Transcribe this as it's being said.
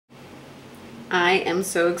I am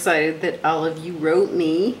so excited that all of you wrote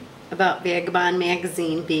me about Vagabond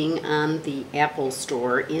magazine being on the Apple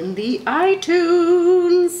Store in the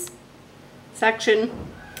iTunes section.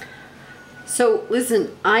 So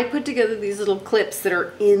listen, I put together these little clips that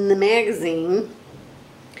are in the magazine.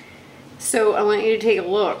 So I want you to take a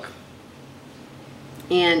look.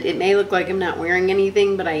 And it may look like I'm not wearing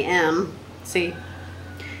anything, but I am. See?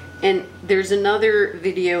 And there's another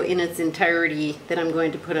video in its entirety that I'm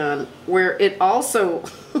going to put on where it also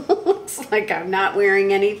looks like I'm not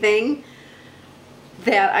wearing anything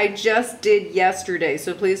that I just did yesterday.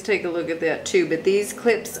 So please take a look at that too. But these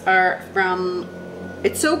clips are from,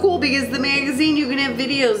 it's so cool because the magazine, you can have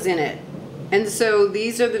videos in it. And so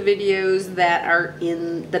these are the videos that are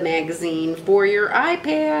in the magazine for your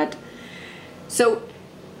iPad. So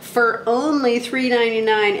for only $3.99,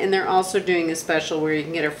 and they're also doing a special where you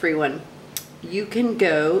can get a free one, you can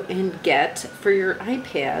go and get for your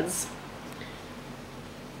iPads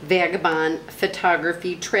Vagabond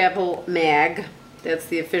Photography Travel Mag. That's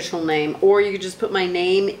the official name. Or you can just put my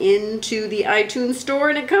name into the iTunes store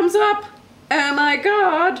and it comes up. Oh my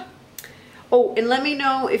God. Oh, and let me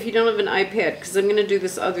know if you don't have an iPad, because I'm going to do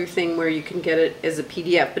this other thing where you can get it as a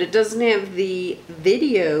PDF, but it doesn't have the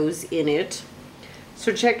videos in it.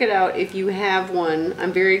 So check it out if you have one.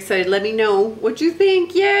 I'm very excited. Let me know what you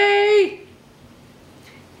think. Yay!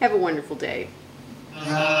 Have a wonderful day.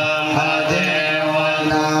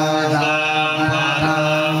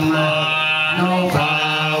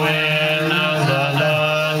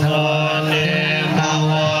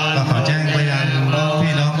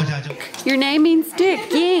 Your name means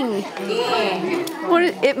stick, Ying. What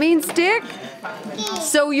it means stick?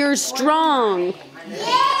 So you're strong.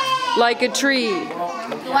 Like a tree.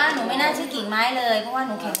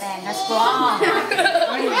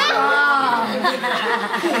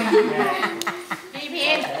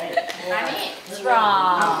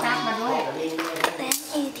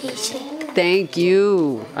 Thank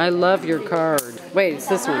you. I love your card. Wait, it's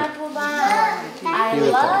this one. I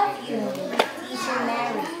love you.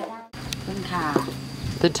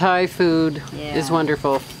 The Thai food is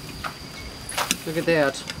wonderful. Look at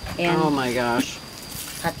that. Oh my gosh.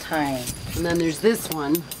 Pad Thai. And then there's this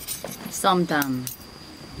one. Som Tam.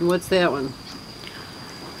 And what's that one?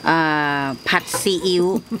 Padซีอิ๊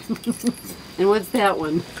ว. And what's that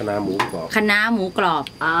one? คะน้าหมูกรอบ คะน้าหมูกรอบ.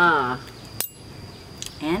 Ah.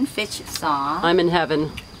 And fish sauce. I'm in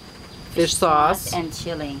heaven. Fish sauce. And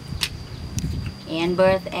chili. And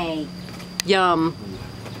bird egg. Yum.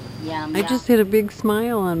 Yum. I just had a big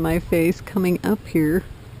smile on my face coming up here.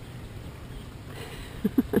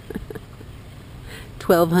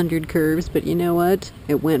 1,200 curves, but you know what?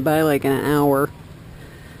 It went by like an hour.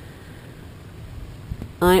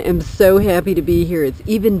 I am so happy to be here. It's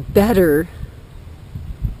even better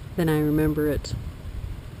than I remember it.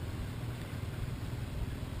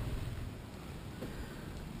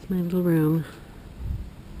 It's my little room.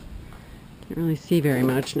 Can't really see very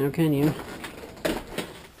much now, can you?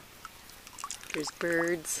 There's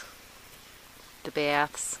birds, the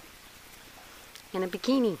baths, and a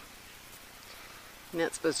bikini. I'm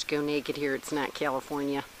not supposed to go naked here. It's not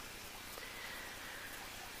California.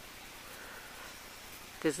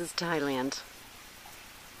 This is Thailand.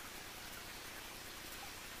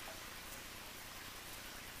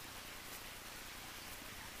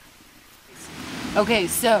 Okay,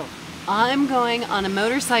 so I'm going on a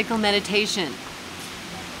motorcycle meditation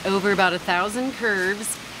over about 1,000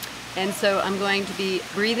 curves. And so I'm going to be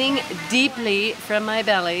breathing deeply from my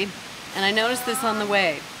belly. And I noticed this on the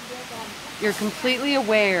way. You're completely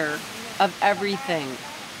aware of everything,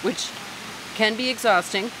 which can be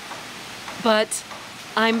exhausting, but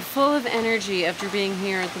I'm full of energy after being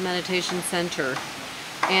here at the meditation center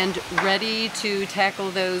and ready to tackle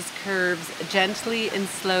those curves gently and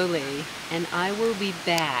slowly. And I will be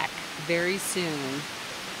back very soon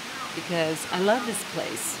because I love this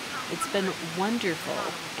place. It's been wonderful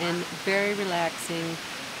and very relaxing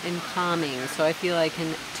and calming, so I feel I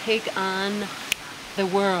can take on the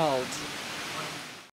world